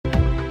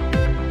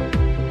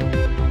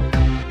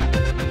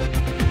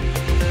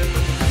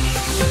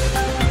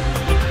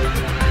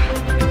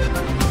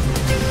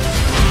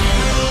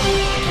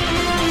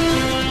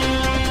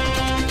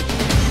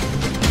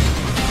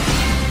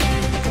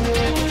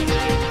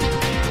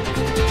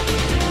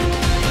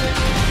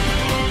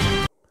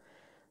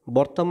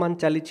ବର୍ତ୍ତମାନ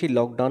ଚାଲିଛି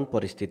ଲକଡାଉନ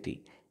ପରିସ୍ଥିତି।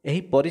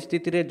 ଏହି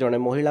ପରିସ୍ଥିତିରେ ଜଣେ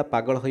ମହିଳା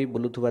ପାଗଳ ହୋଇ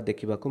ବୁଲୁଥିବା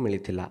ଦେଖିବାକୁ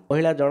ମିଳିଥିଲା।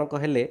 ମହିଳା ଜଣକ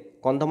ହେଲେ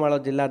କନ୍ଧମାଳ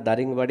ଜିଲ୍ଲା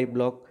ଦାରିଙ୍ଗିବାଡ଼ି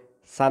ବ୍ଲକ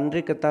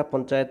ସାନ୍ରିକେତା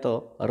ପଞ୍ଚାୟତ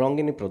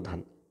ରଙ୍ଗିନୀ ପ୍ରଧାନ,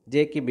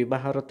 ଯିଏକି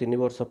ବିବାହର 3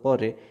 ବର୍ଷ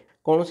ପରେ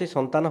କୌଣସି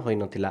ସନ୍ତାନ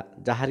ହୋଇନଥିଲା,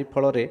 ଯାହାରି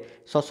ଫଳରେ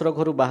ଶ୍ୱଶୁର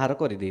ଘରୁ ବାହାର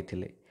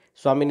କରିଦେଇଥିଲେ।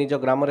 ସ୍ୱାମୀ ନିଜ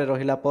ଗ୍ରାମରେ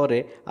ରହିଲା ପରେ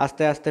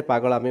ଆସ୍ତେ ଆସ୍ତେ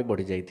ପାଗଳାମି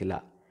ବଢ଼ିଯାଇଥିଲା।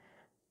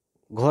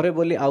 ଘରେ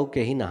ବୋଲି ଆଉ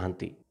କେହି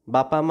ନାହାନ୍ତି।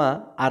 ବାପା ମା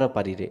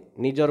ଆରପାରିରେ,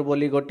 ନିଜର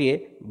ବୋଲି ଗୋଟିଏ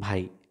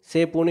ଭାଇ, ସେ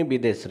ପୁଣି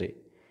ବିଦେଶରେ।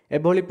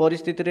 ଏଭଳି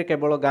ପରିସ୍ଥିତିରେ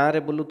କେବଳ ଗାଁରେ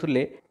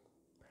ବୁଲୁଥିଲେ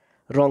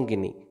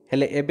ରଙ୍ଗିନୀ,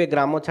 ହେଲେ ଏବେ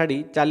ଗ୍ରାମ ଛାଡ଼ି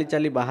ଚାଲି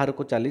ଚାଲି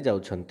ବାହାରକୁ ଚାଲି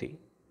ଯାଉଛନ୍ତି।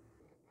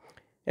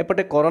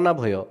 ଏପଟେ କରୋନା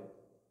ଭୟ,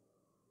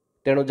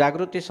 ତେଣୁ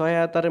ଜାଗୃତି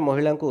ସହାୟତାରେ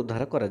ମହିଳାଙ୍କୁ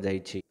ଉଦ୍ଧାର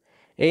କରାଯାଇଛି।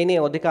 ଏହି ନେଇ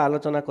ଅଧିକ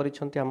ଆଲୋଚନା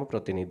କରିଛନ୍ତି ଆମ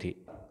ପ୍ରତିନିଧି।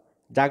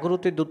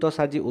 ଜାଗୃତି ଦୂତ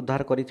ସାଜି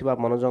ଉଦ୍ଧାର କରିଥିବା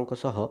ମନୋଜଙ୍କ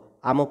ସହ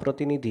ଆମ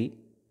ପ୍ରତିନିଧି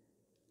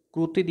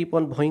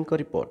କୃତିଦୀପନ ଭୋଇଙ୍କ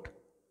ରିପୋର୍ଟ,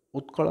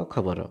 ଉତ୍କଳ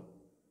ଖବର।